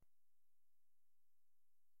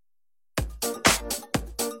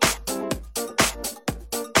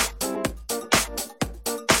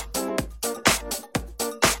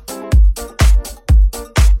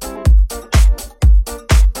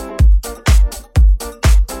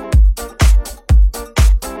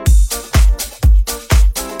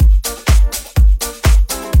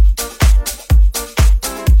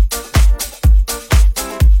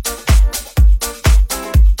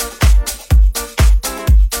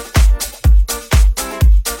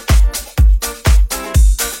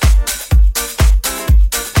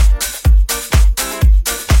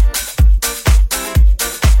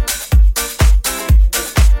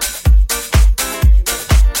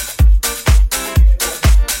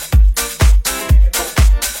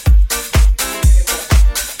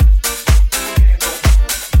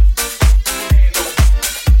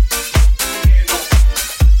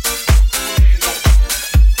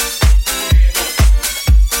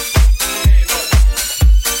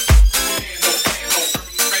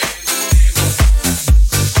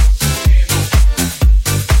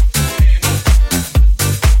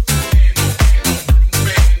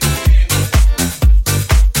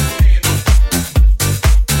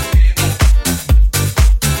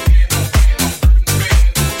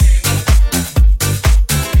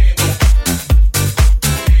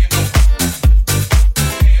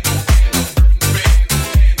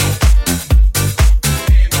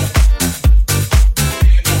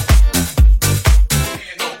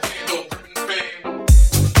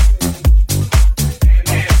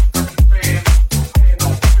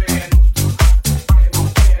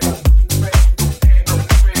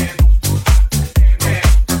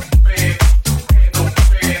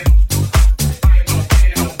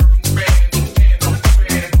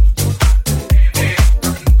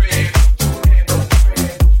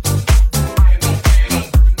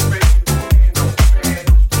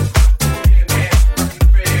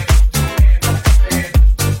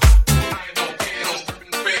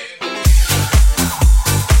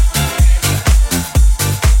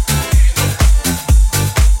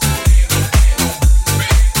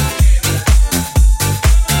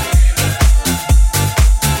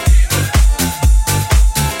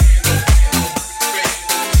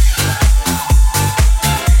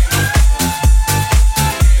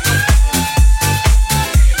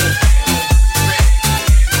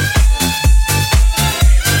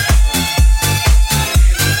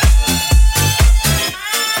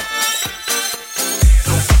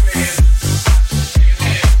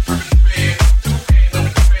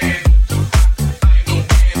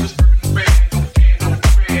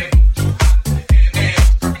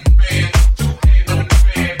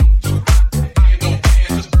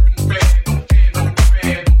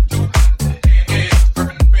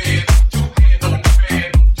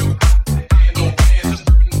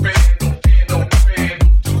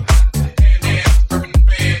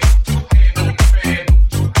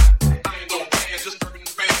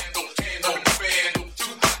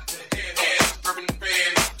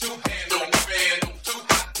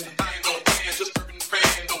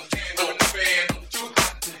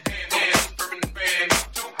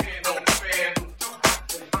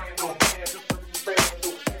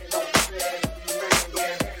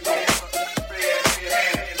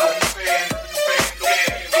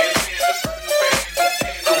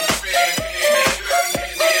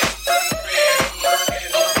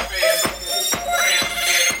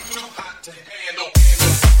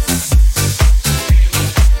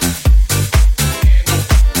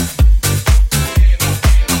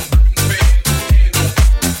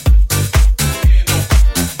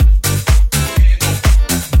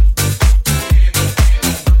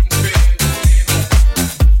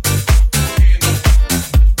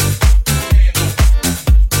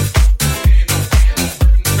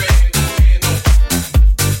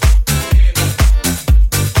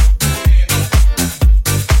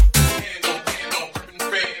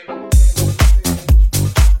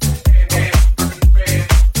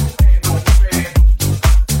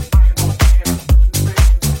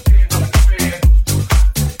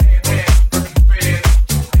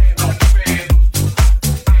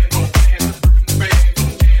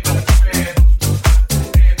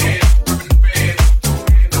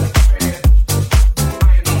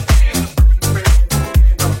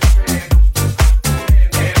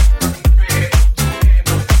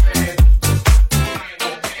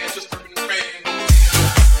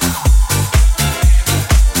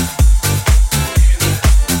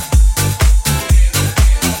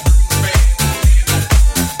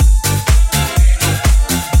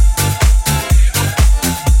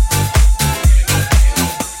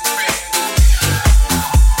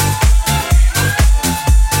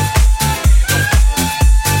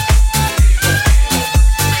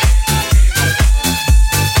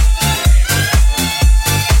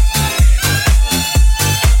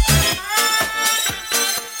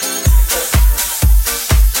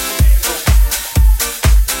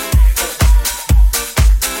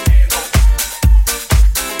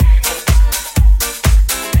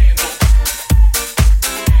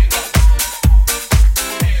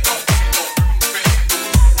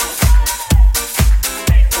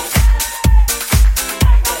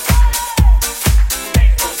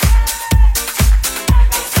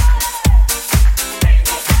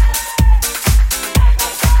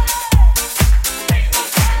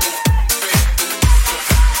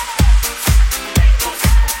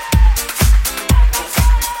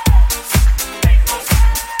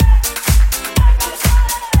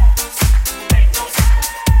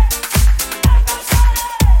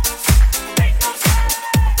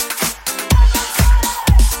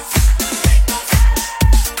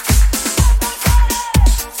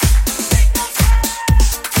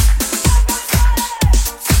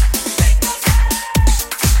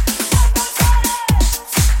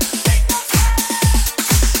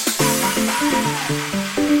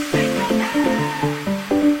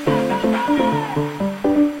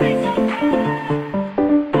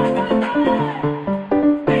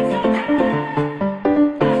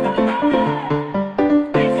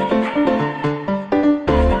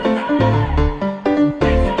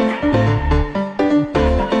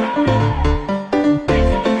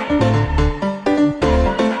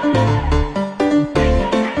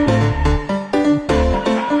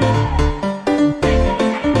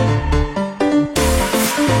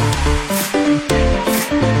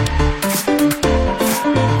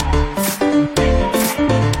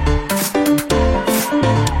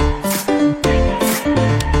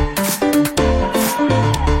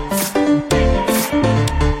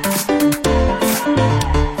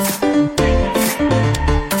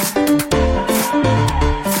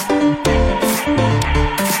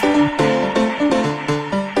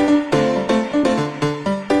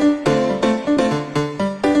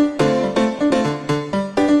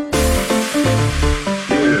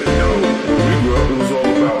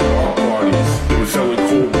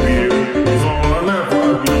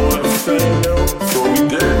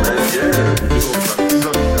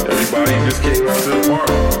park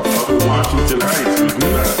up in Washington Heights. It was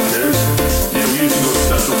nuts, man. Yeah, we used to go to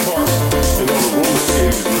Central Park and all the roller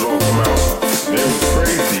skaters would all come out. Man, it was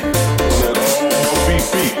crazy. On that all beat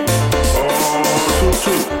beat. All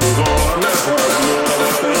toot. It was all on that part,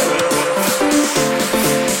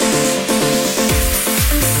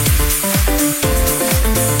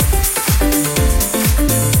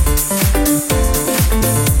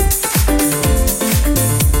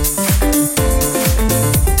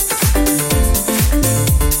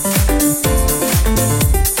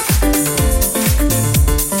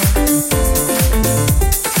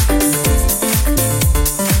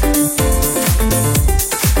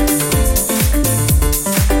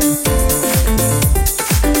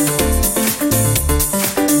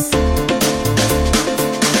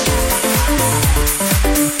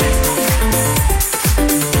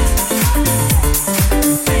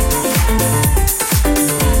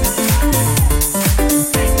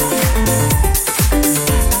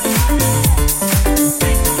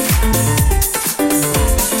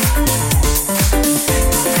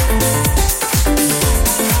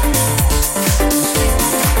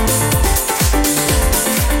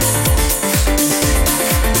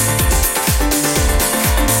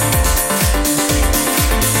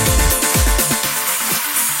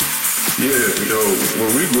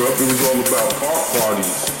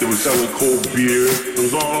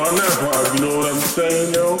 you know what I'm saying?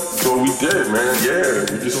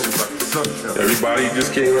 Everybody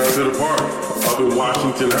just came out to the park up in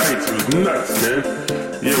Washington Heights. It was nuts, man.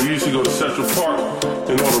 Yeah, we used to go to Central Park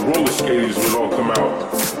and all the roller skaters would all come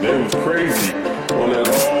out. Man, it was crazy. On that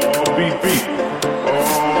all beat beat.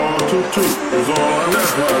 All toot. It was all on that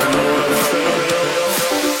part, you know what I'm saying?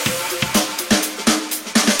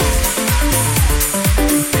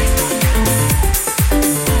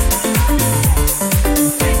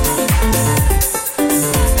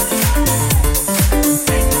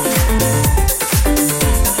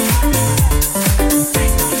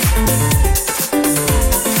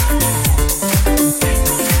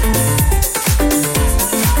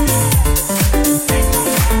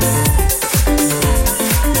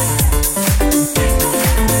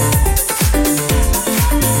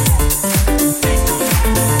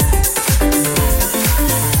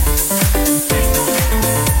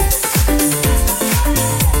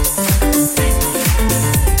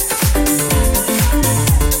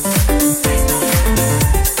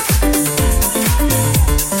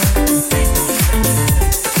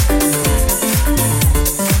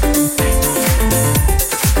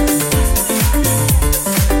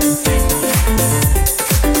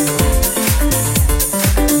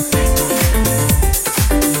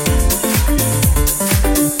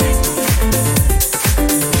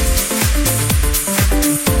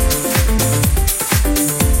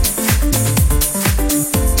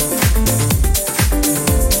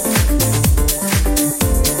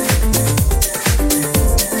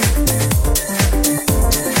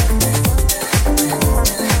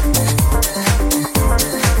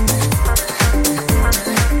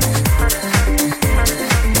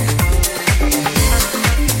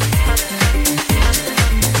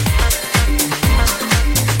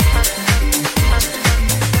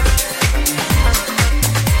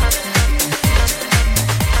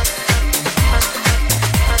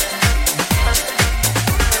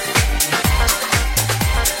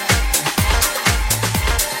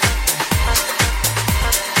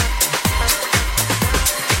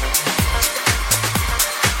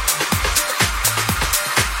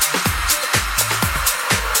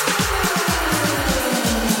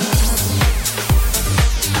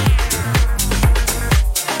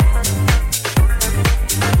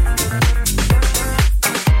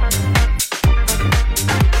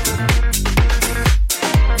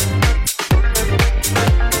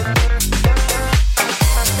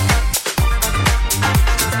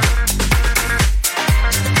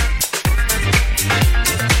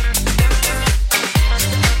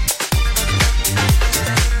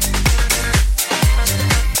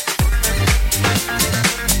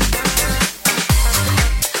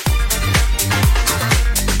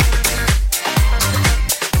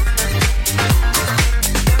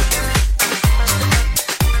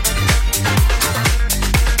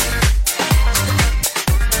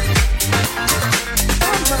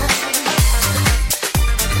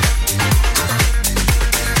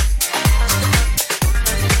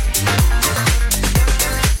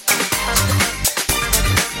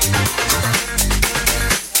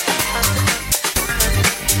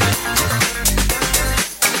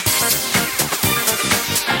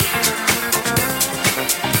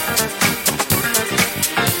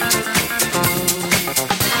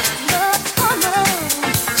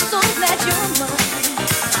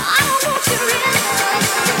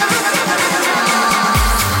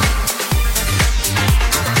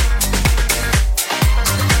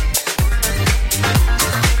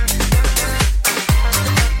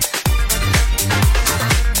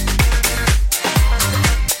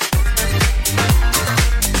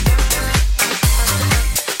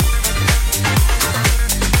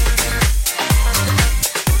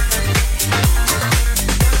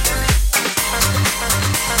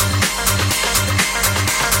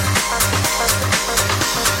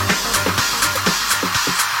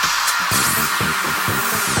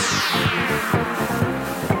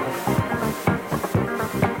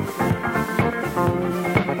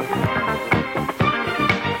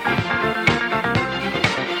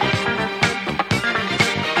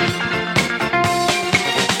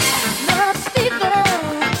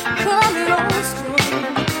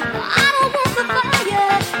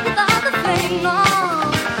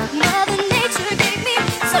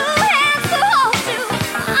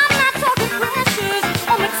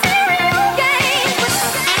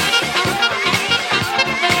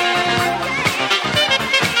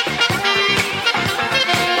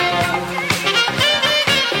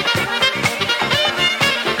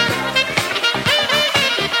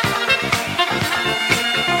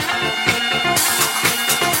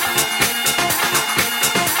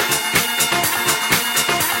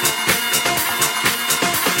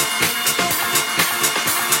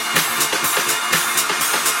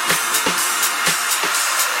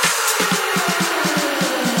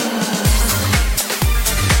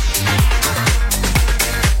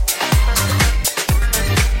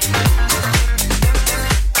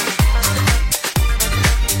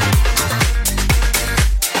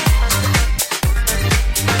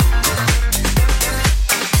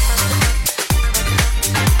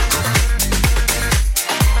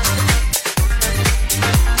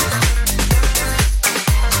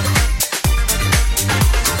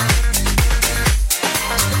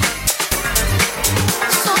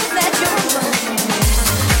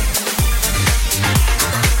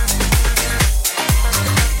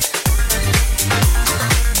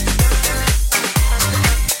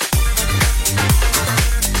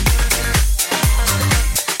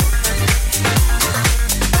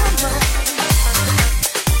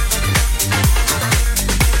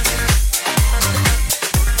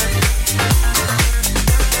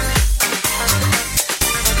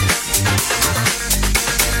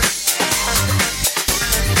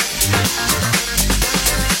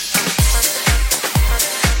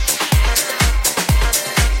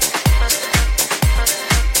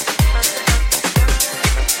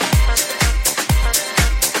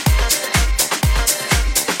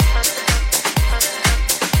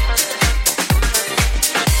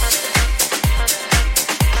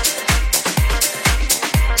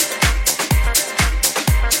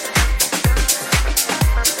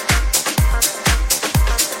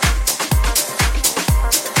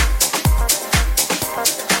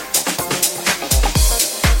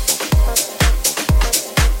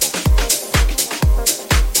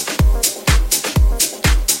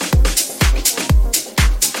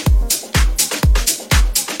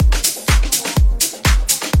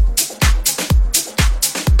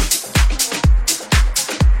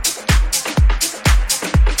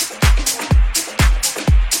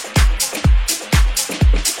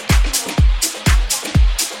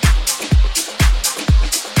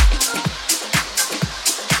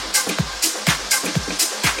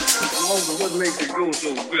 makes it go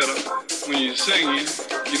so better when you're singing.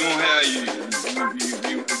 You don't have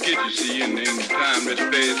you forget, you see, in the time that's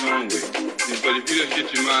passed on with. But if you just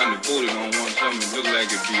get your mind devoted on one something, it look like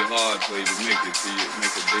it'd be hard for you to make it. See, it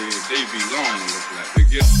make a day be long. Look like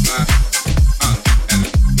forget my and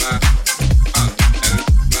my and my.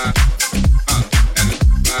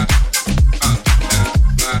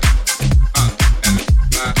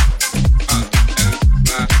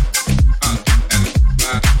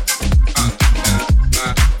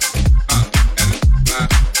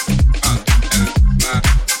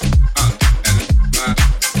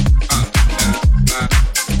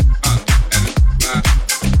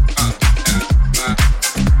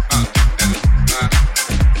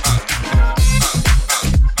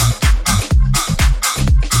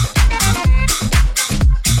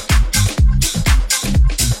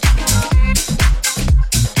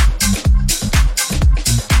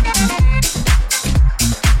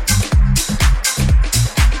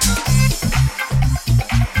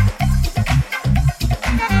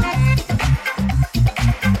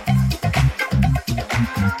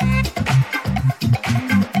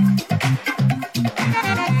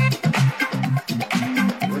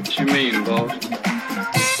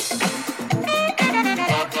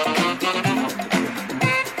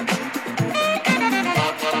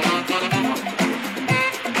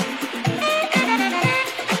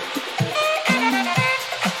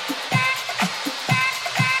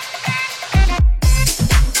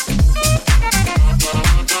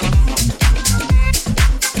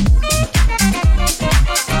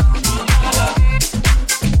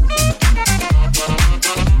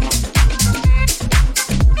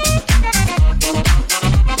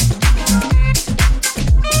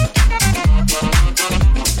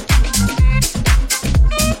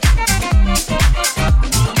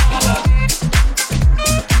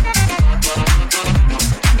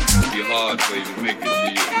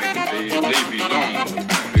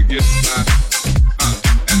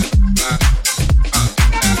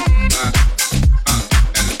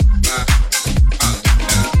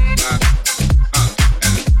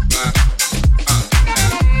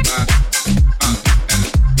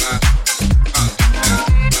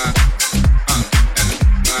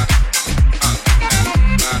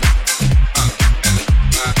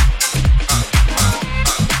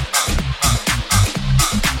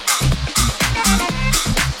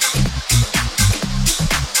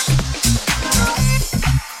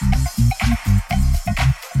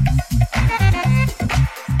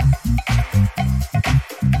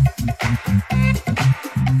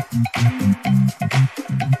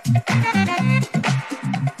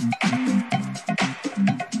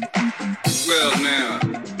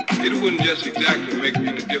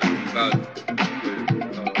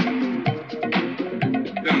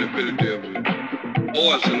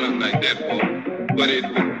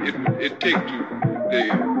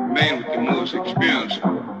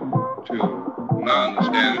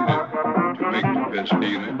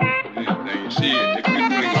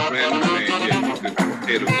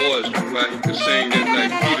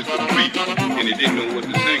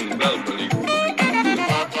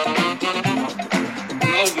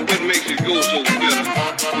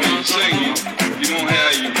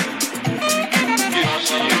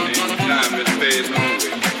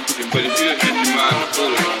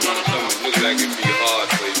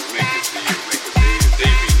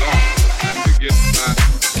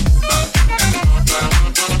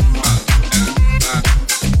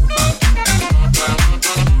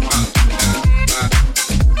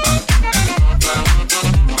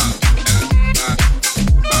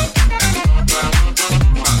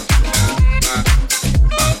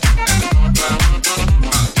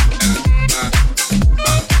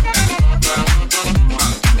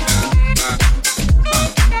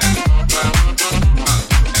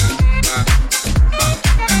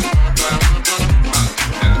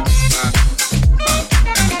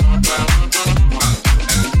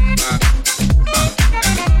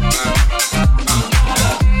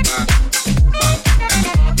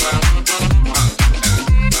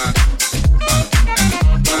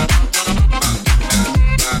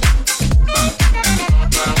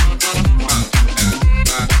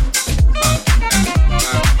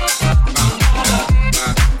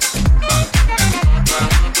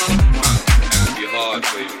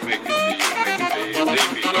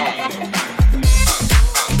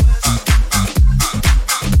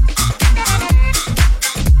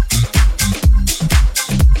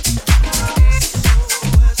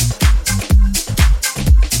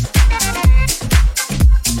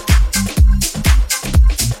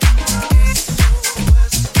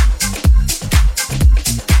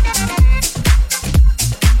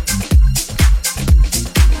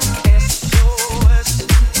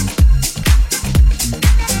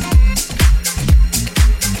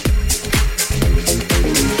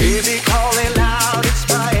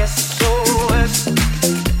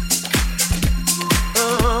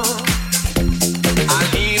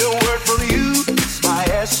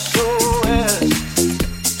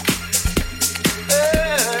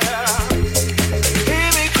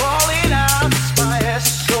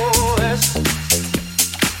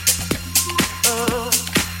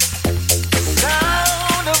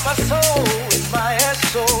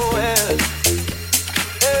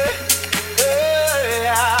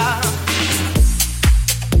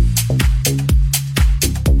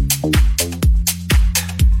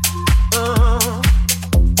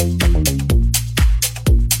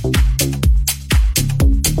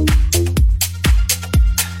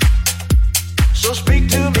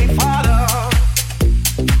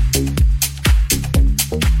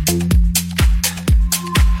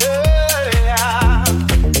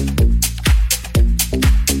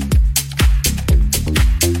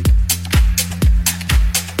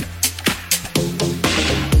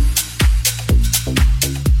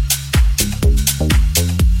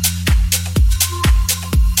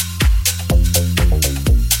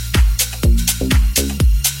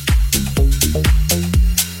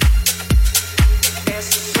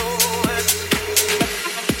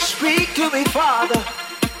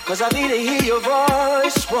 'Cause I need to hear your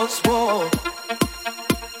voice once more.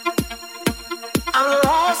 I'm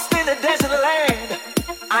lost in a desert land.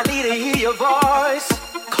 I need to hear your voice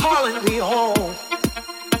calling me home.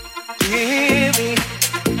 Do you hear me?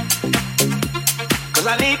 'Cause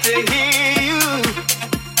I need to hear you.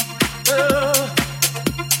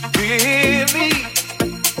 Do you hear me?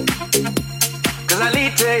 'Cause I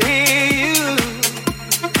need to hear you.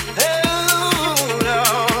 Oh, no.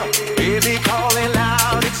 Baby calling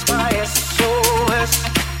out, it's my SOS.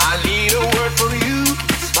 I need a word from you,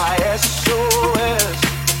 it's my SOS.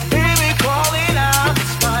 Baby calling out,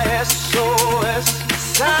 it's my SOS.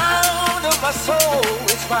 Sound of my soul,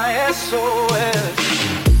 it's my SOS.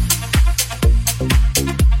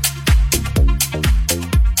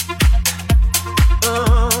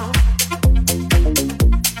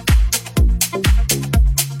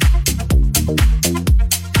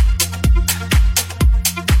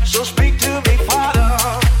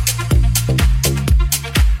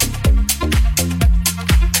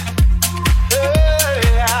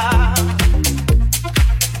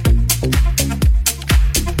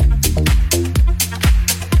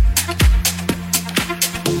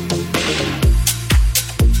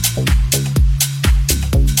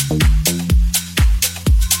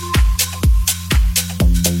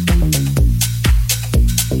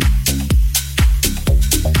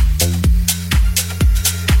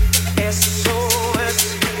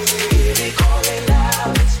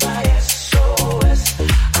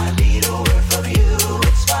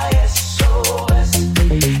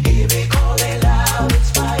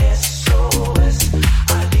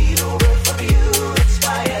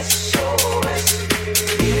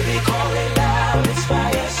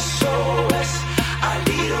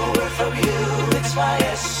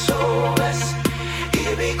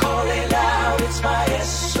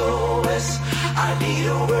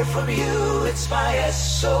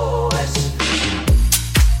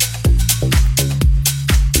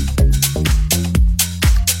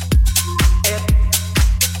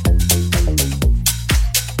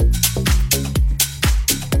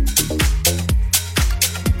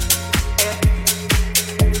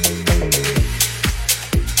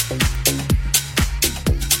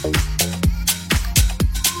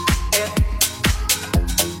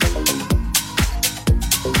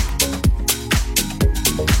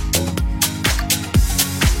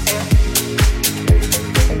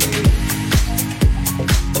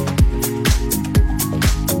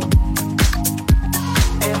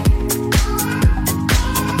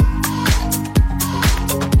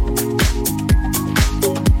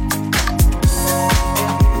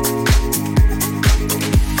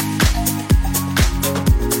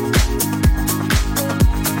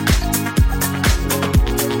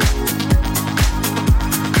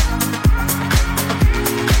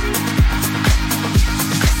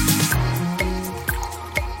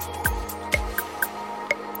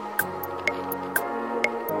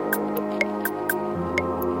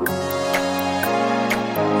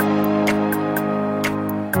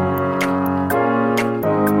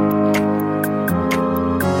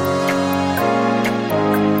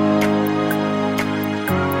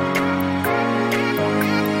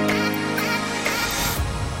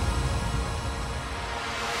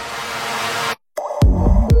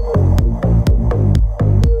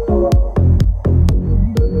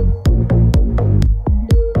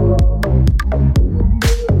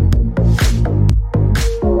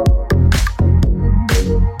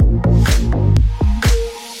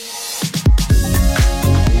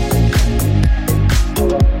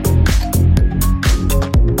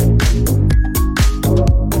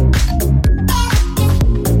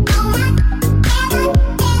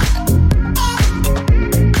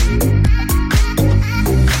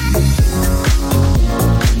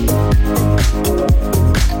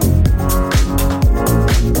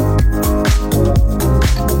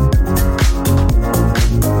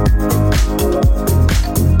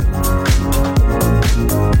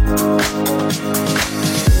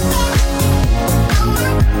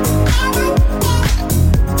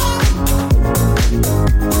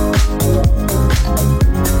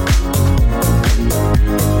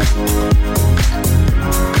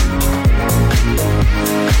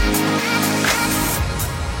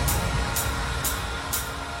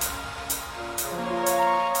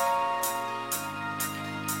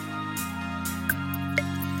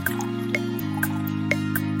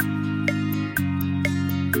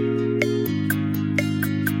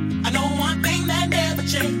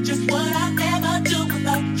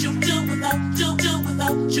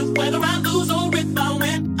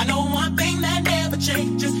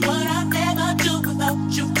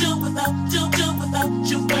 do without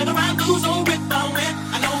you, whether I lose or if I win.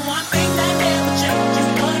 I know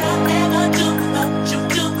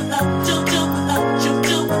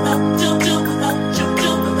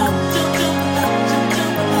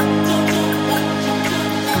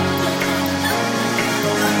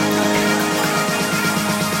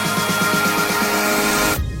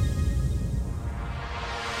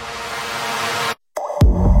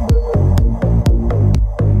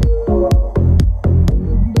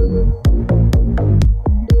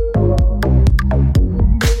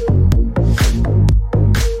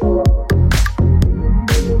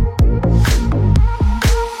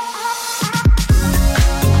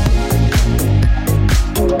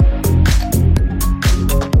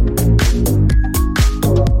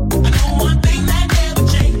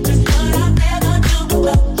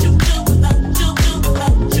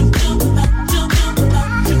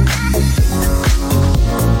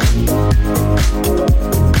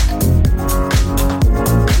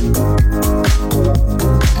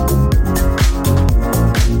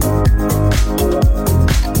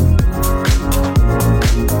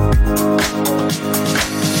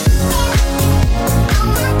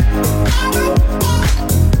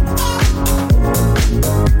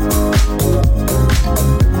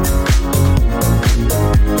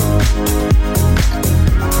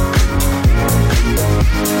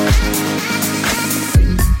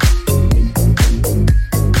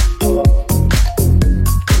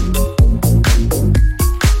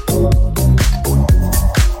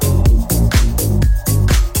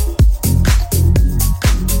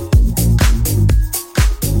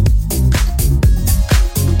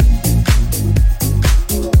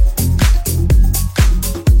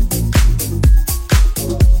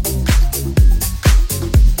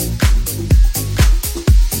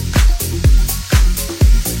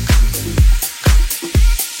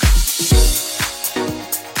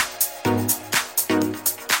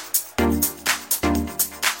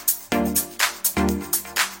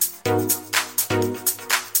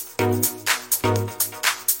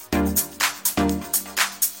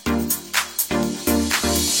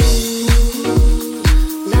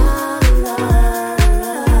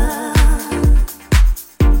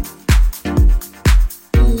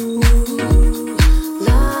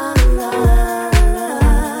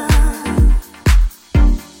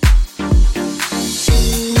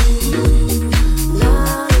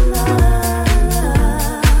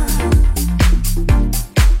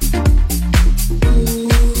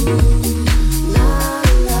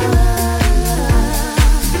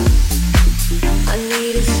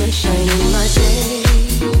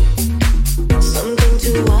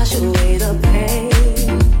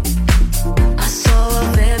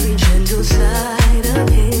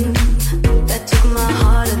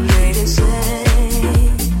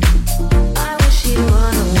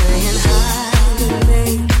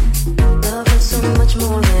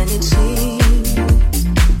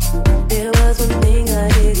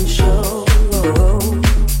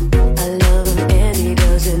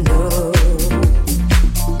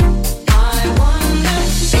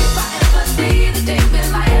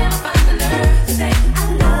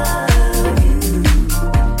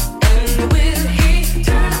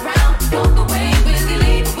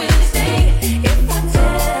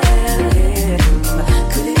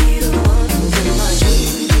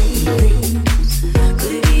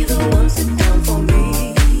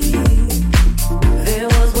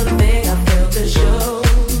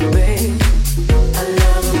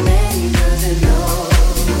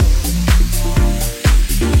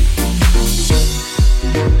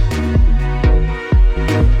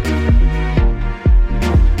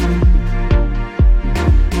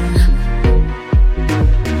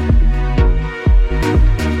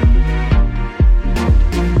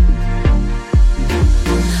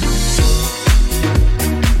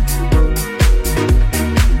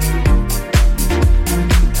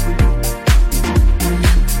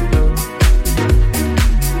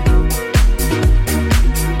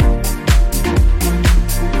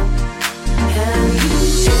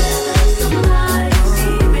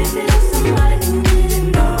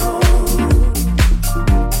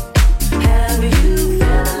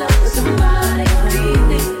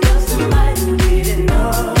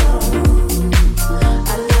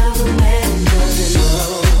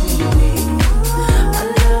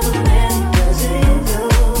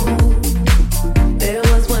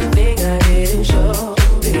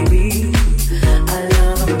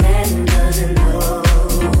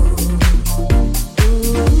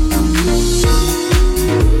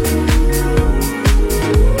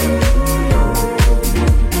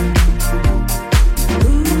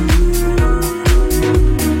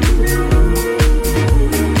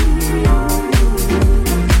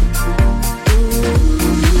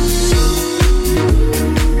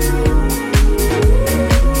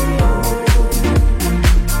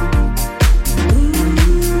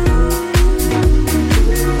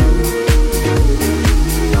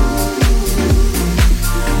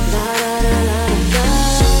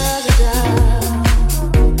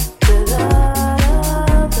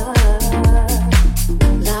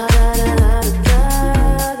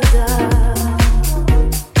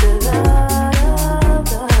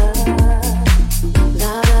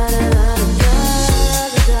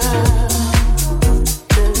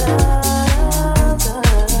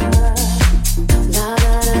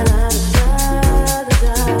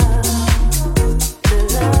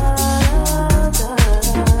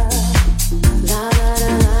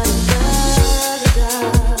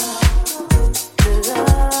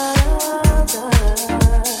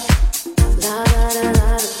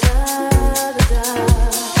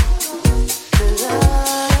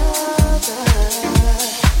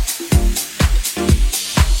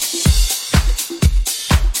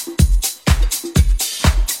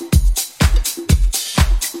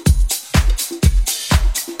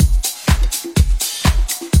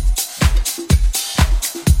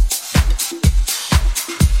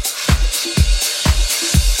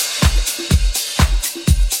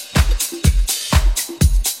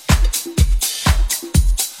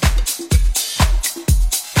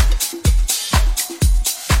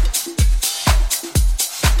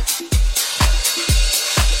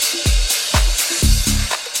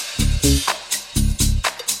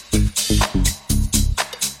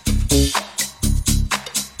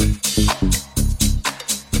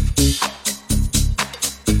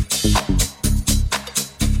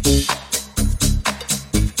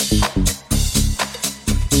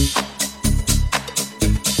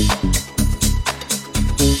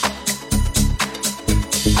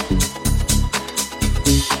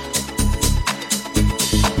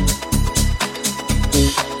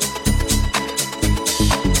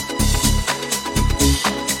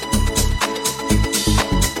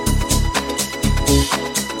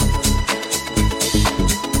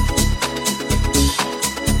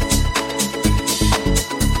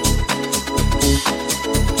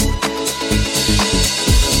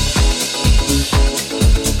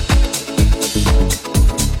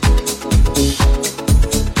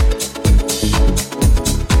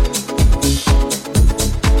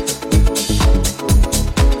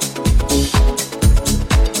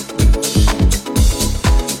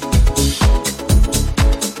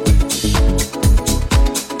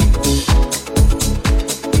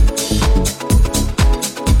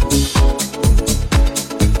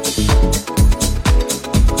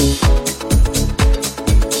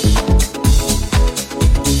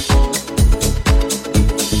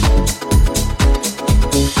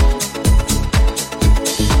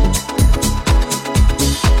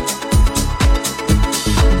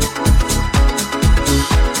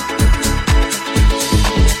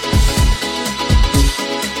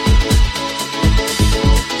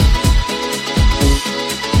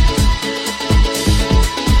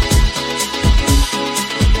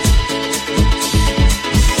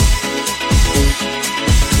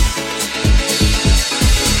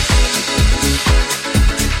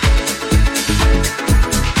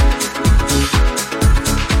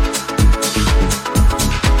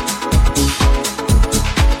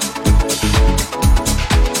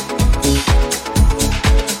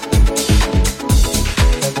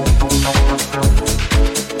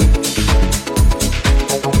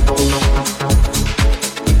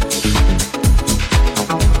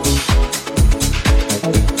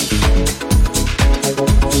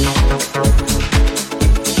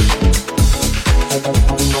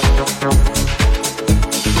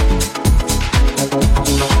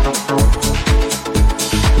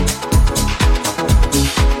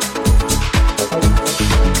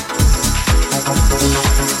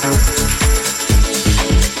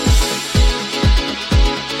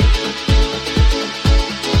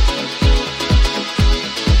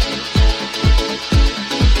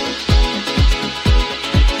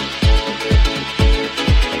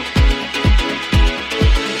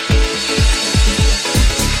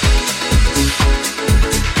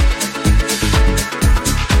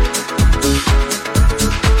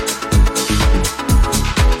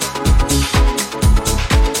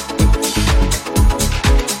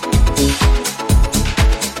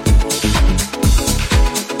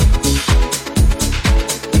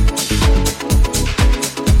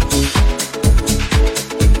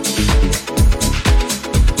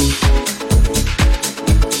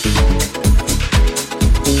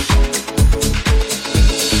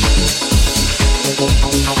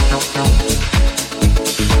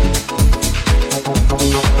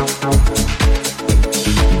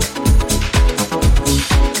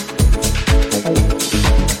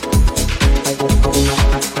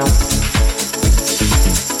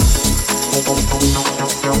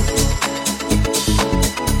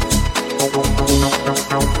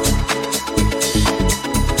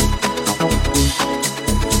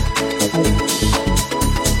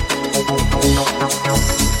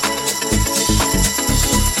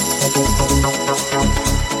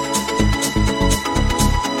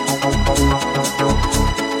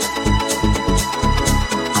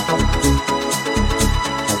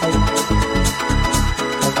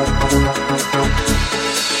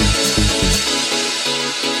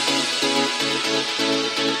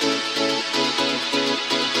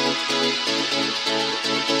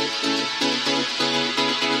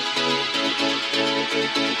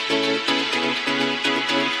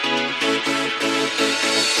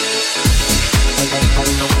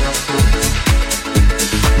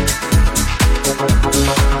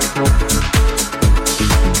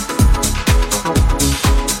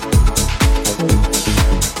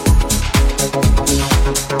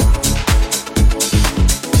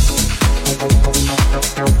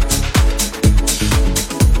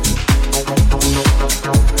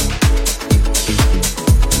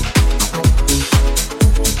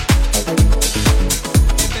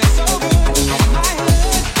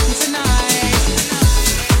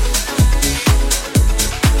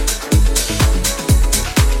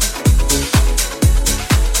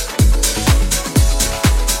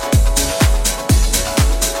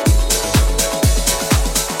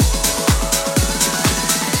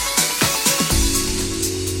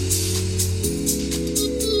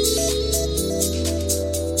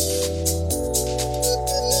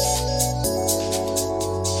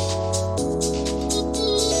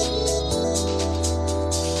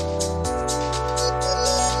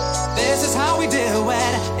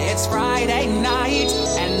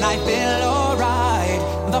I feel alright.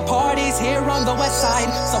 The party's here on the west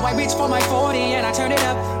side, so I reach for my 40 and I turn it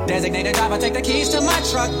up. Designated driver, take the keys to my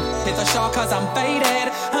truck. Hit the shore cause I'm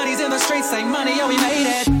faded. Honey's in the streets, say money, oh we made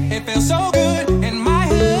it. It feels so good in my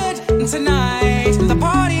hood tonight. The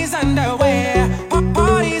party's underway,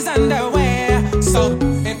 party's underway. So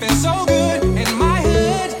it feels so good in my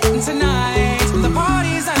hood tonight. The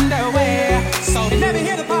party's underway. So you never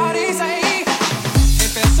hear the party say.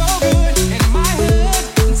 It feels so good in my hood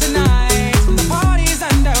tonight. The party's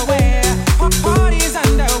underway, party's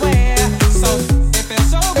underway. So it feels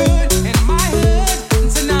so good in my hood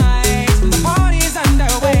tonight. The party's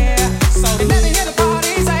underway. So you never hear the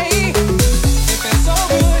party say. It feels so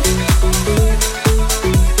good.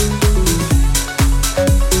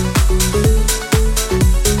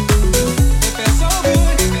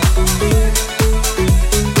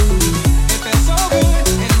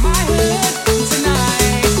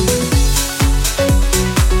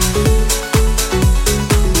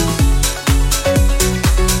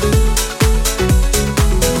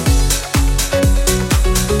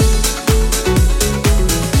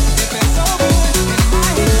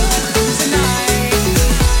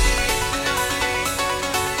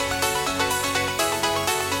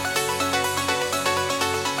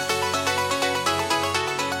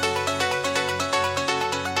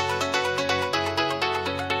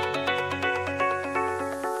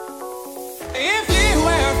 If you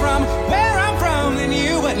were from where I'm from, then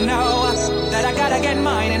you would know that I gotta get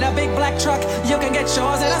mine in a big black truck. You can get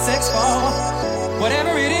yours in a 6'4".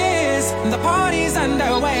 Whatever it is, the party's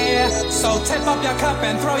underway. So tip up your cup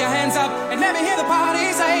and throw your hands up and let me hear the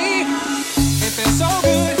party say. It feels so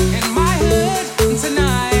good in my hood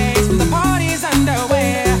tonight. The party's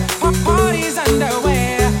underway, party's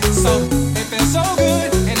underway. So it feels so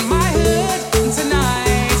good in my hood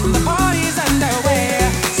tonight. The party's underway.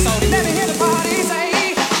 So let me hear the party say.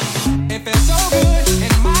 It feels so good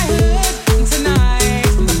in my hood tonight.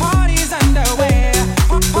 The party's underway,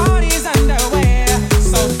 party's underway.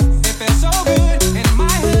 So it feels so good in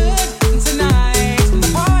my hood tonight. The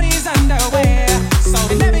party's underway. So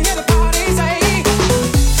let me hear the party say.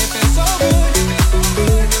 It feels so good.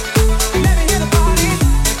 Let me hear the party.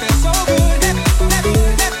 It feels so good.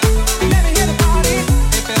 Let me hear the party.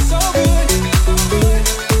 It feels so good.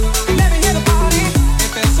 Let me hear the party.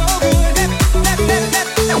 It feels so good.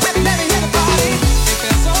 Let me hear the party. It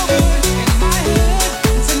feels so good in my hood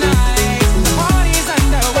tonight. The party's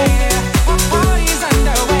underway, party's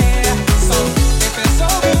underway. So it feels so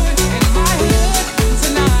good in my hood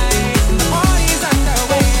tonight. The party's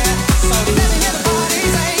underway. So let me hear the party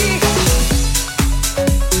say.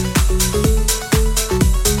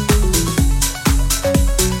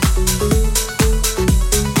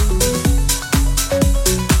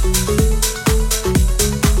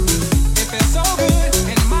 It feels so good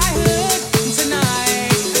in my hood tonight.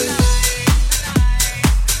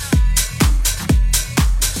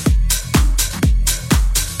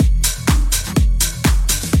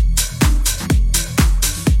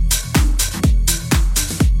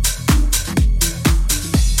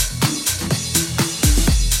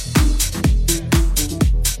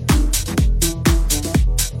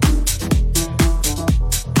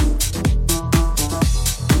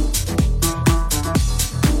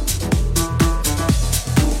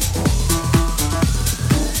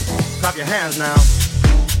 Clap your hands now.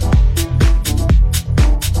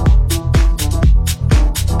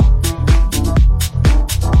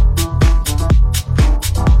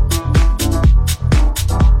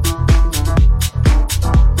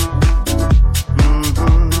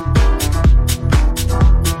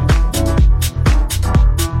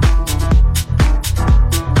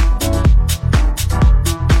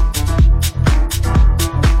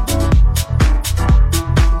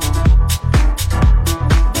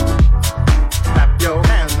 Clap your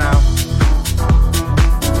hands now.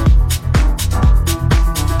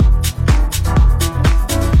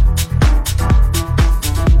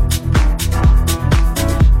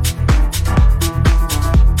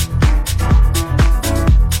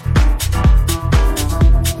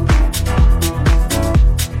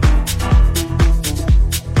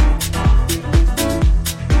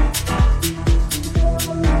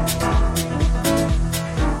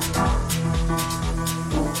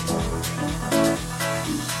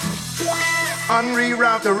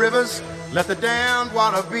 Unreroute the rivers, let the damned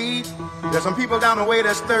water be. There's some people down the way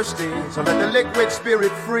that's thirsty, so let the liquid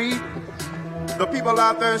spirit free. The people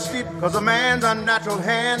are thirsty because of man's unnatural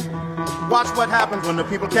hand. Watch what happens when the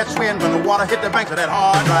people catch wind, when the water hit the banks of that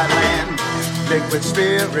hard, dry land. Liquid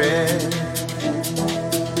spirit,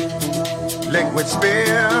 liquid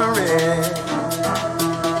spirit,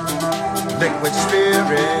 liquid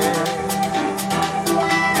spirit,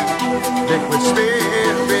 liquid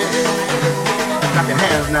spirit. Clap your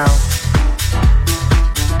hands now.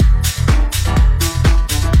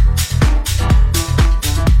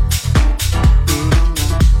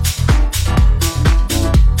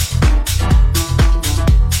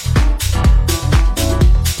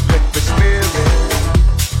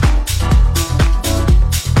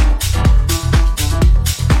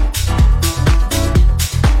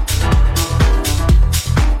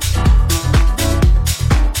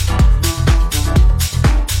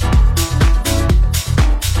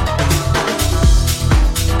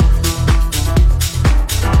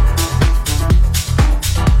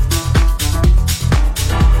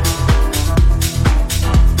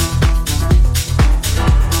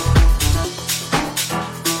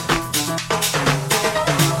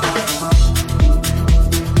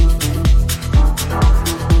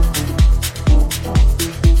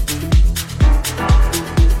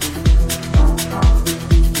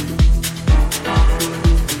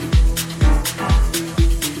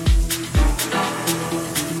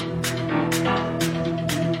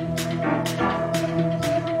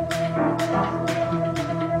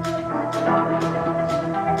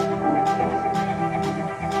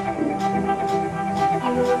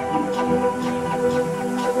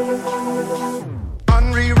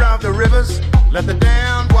 Let the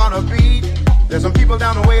damned water beat. There's some people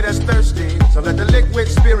down the way that's thirsty, so let the liquid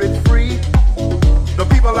spirit free. The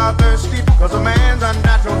people are thirsty because of man's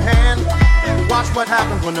unnatural hand. Watch what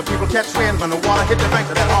happens when the people catch wind, when the water hit the banks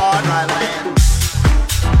of that hard, dry land.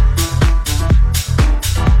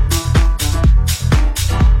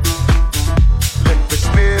 Liquid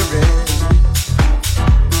spirit.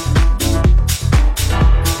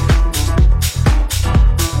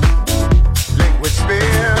 Liquid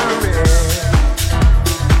spirit.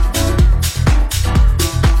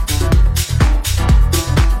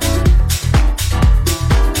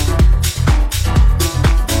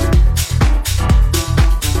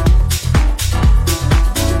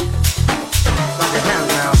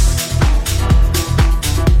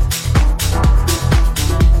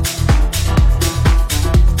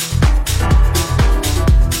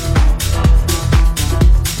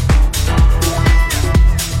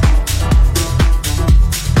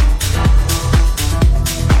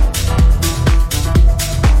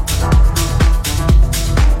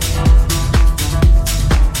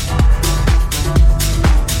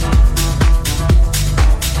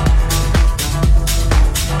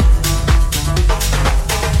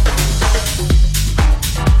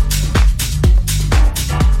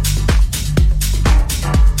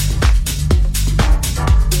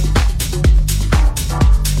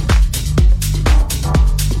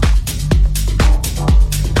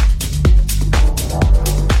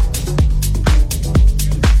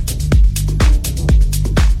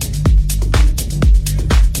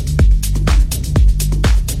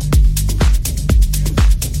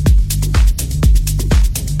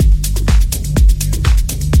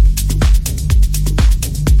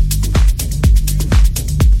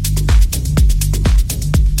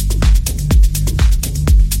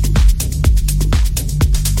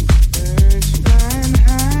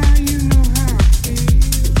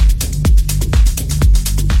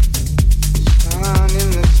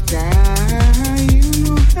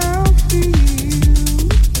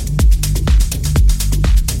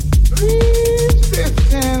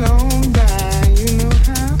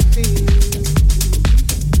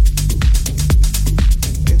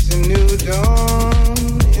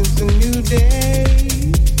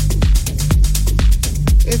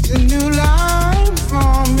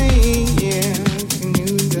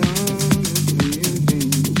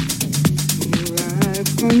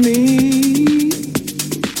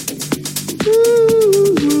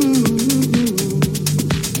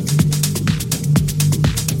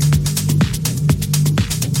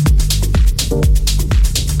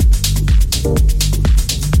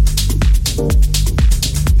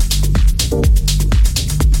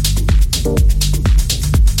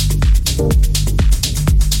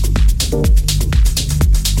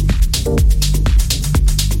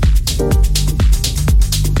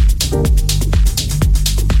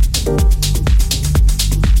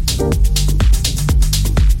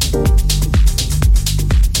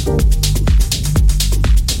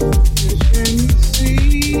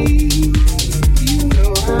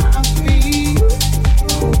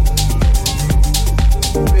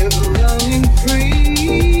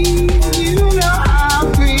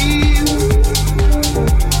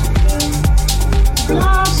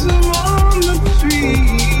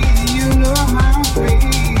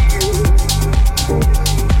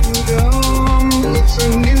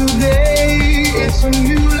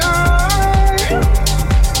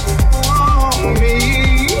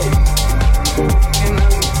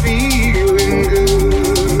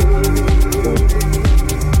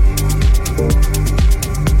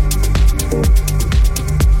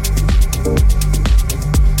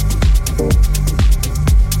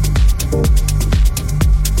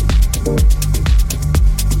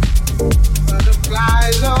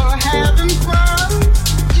 Butterflies all having fun,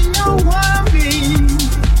 you know what I mean.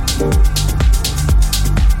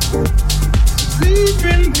 Sleep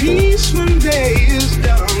in peace when day is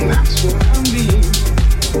done, that's what I mean.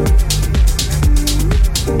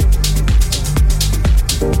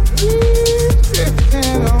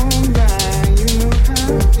 Drifting on by, you know how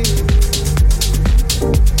I feel.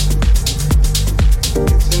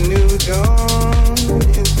 It's a new dawn,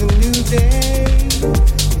 it's a new day.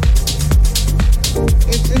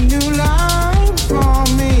 It's a new life for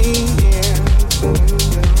me, yeah.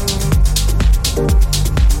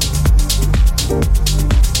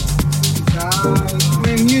 Cause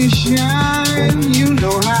when you shine, you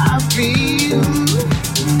know how I feel.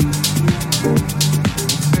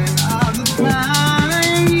 When others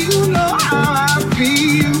mine, you know how I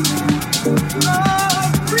feel.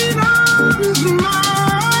 Love, freedom is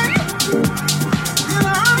mine, and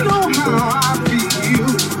I know how I feel.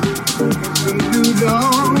 It's a new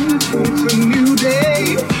dawn, it's a new day,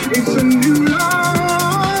 it's a new life.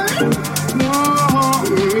 For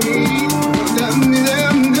me, let me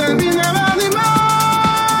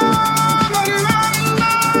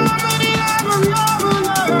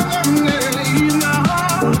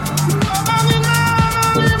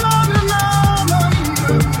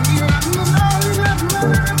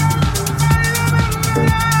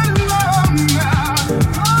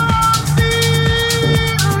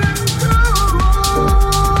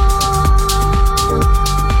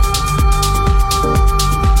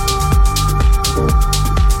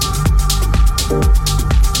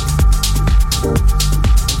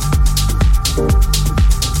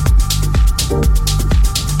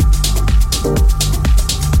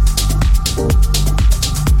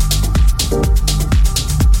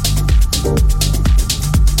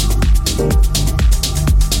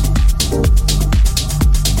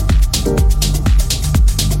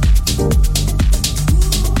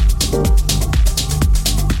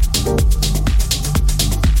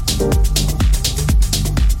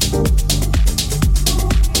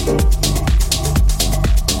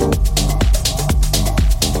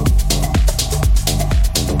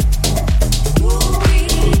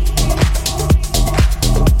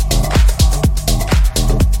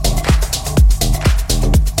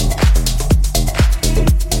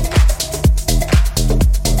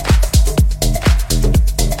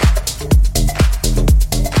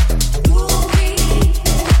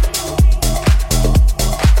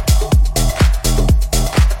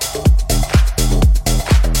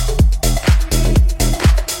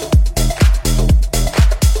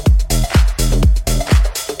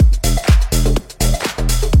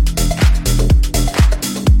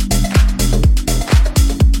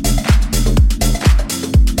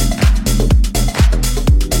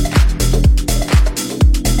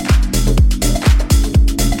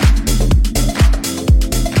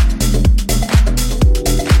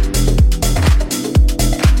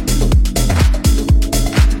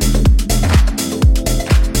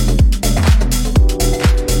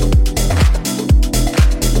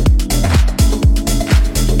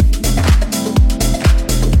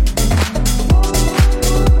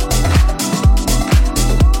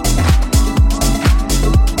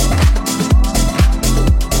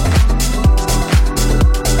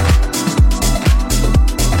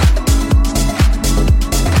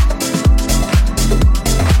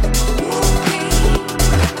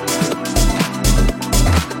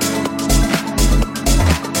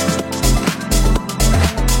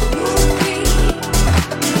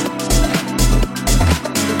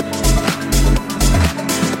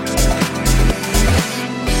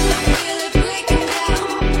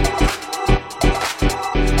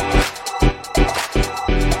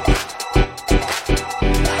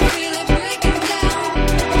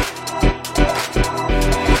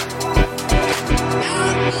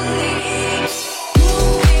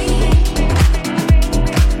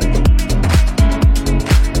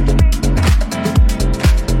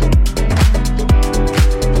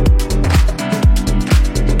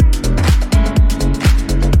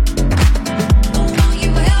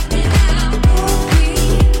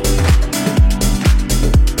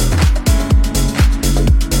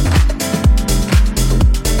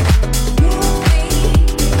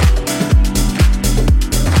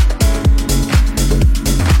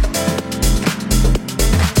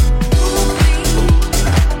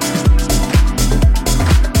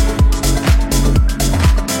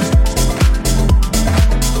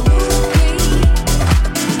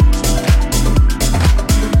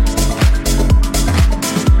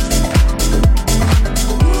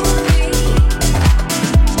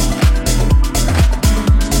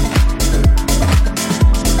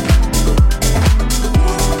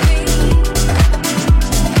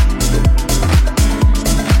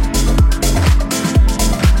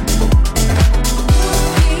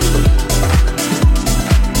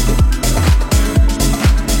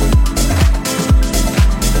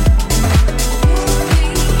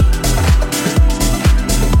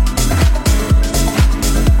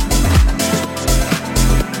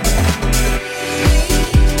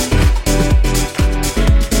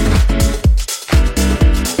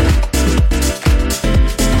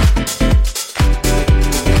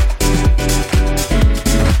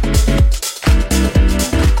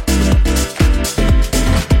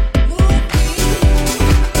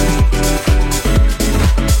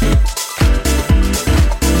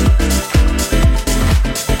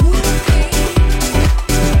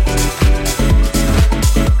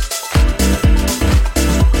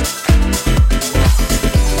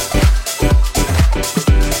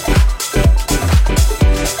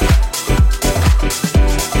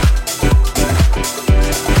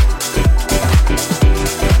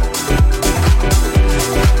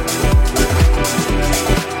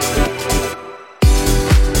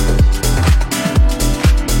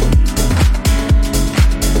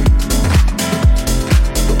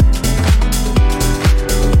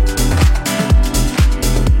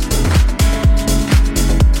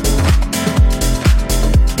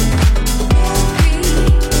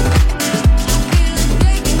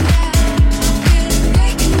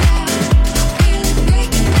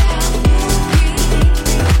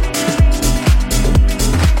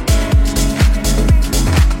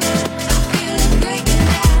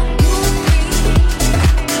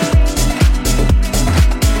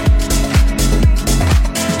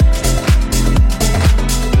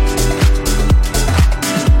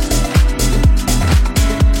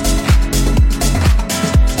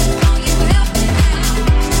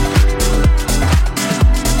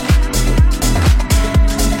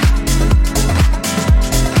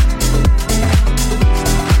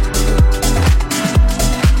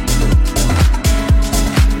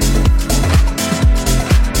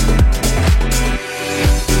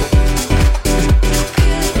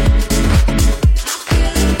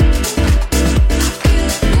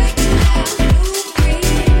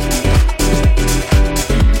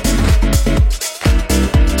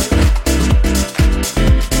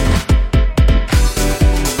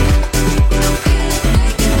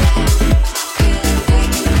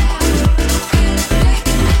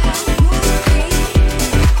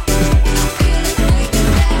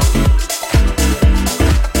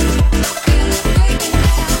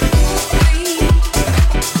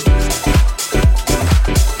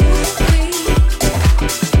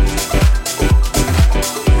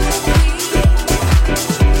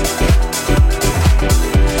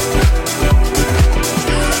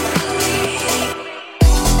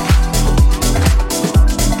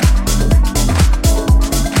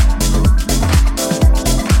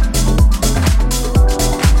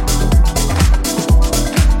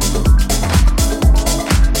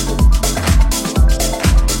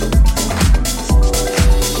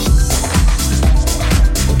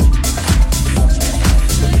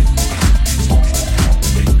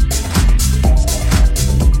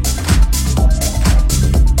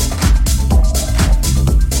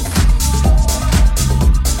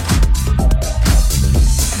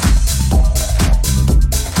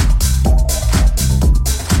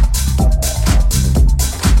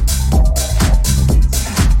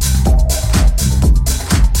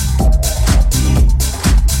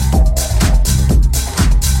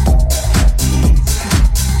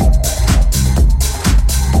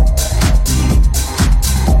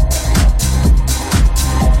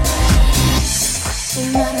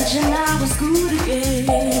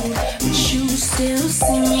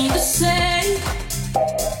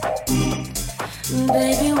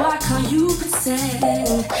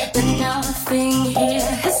pretend that nothing here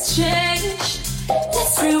has changed.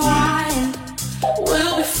 Let's rewind,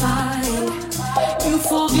 we'll be fine. You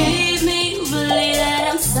forgave me, believe that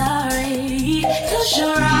I'm sorry. Close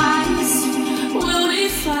your eyes, we'll be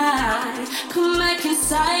fine. Come back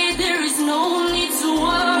inside, there is no need to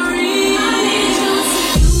worry. I need you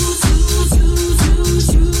to use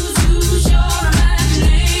your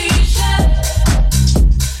imagination.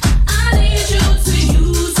 I need you to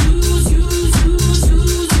use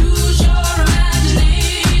your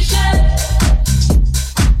imagination.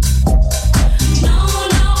 No,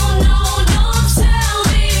 don't tell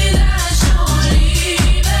me that you're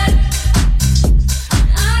leaving.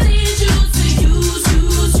 I need you to use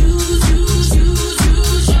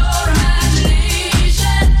your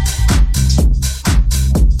imagination.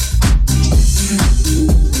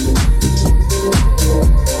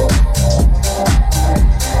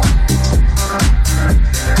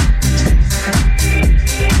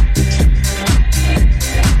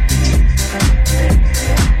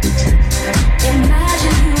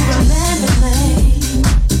 Imagine you remember me,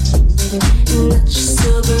 not just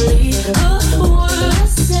to believe a word I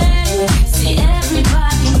say. See,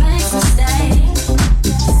 everybody makes mistakes,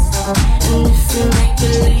 and if you make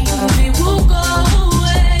believe, it will go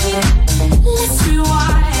away. Let's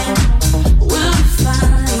rewind, we'll be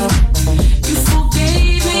fine. You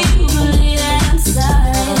forgave me, believe that I'm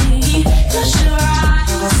sorry. Close your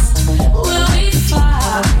eyes, we'll be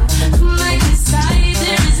fine. Come back inside,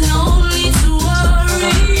 there is no need to worry.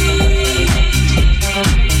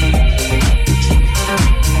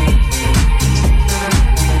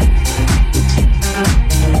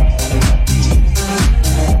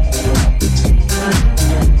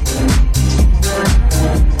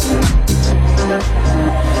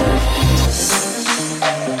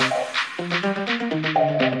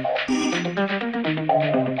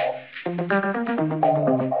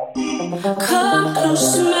 Come close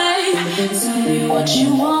to me, tell me what you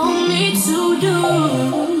want me to do.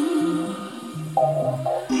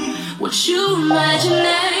 What you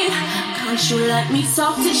imagining? Can't you let me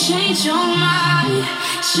talk to change your mind?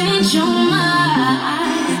 Change your mind.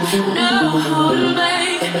 No holding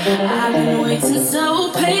back. I've been waiting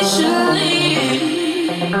so patiently.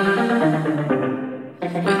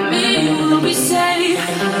 With me, we'll be safe.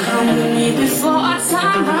 Come with me before our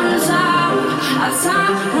time runs out. Our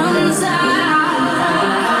time runs out.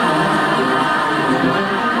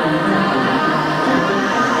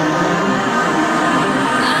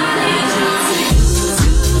 I need you to use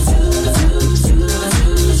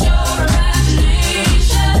your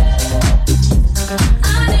imagination. I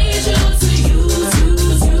need you to use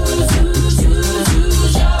your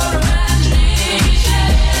imagination.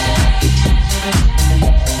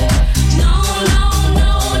 No,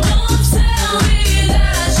 don't tell me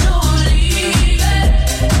that you're leaving.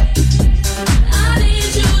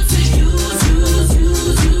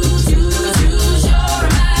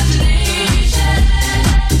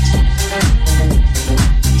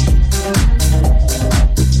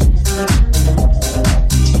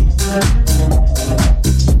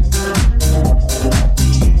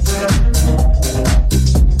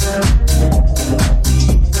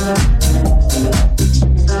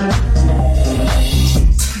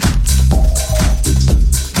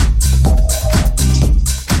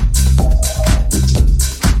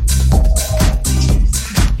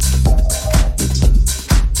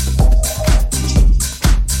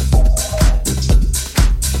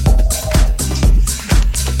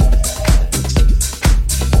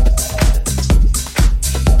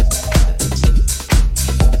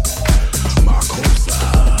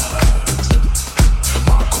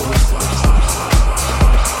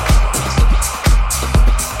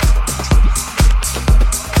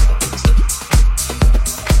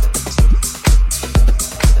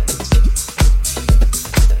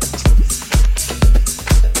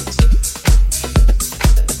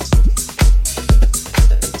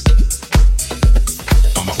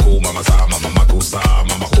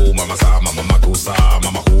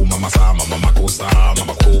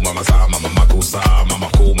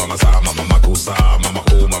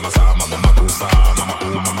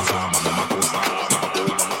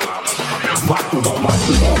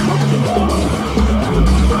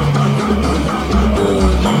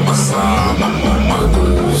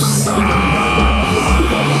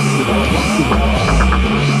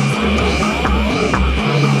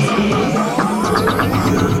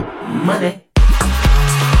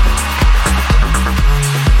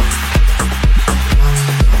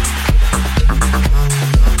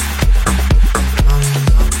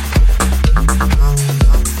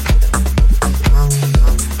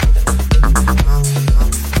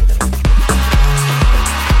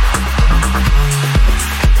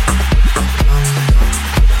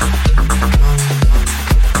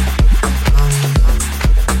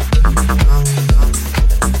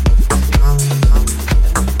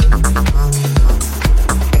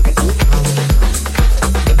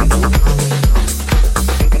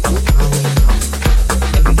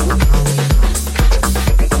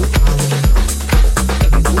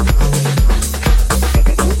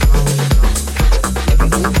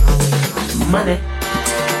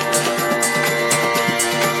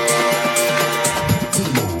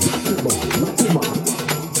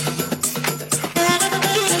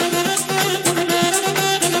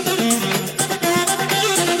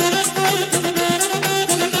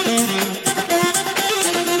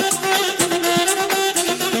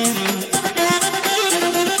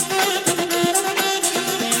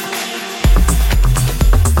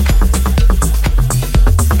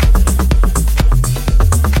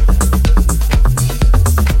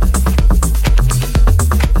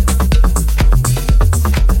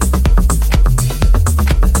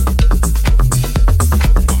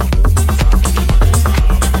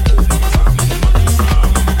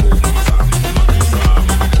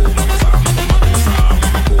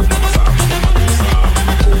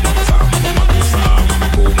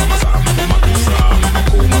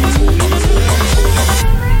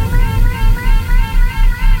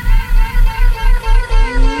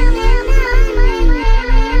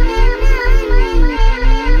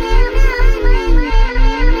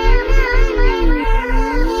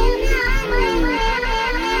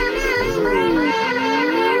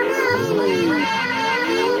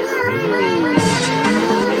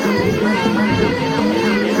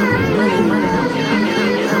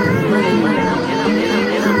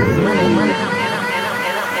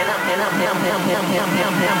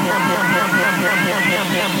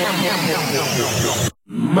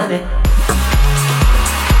 Money.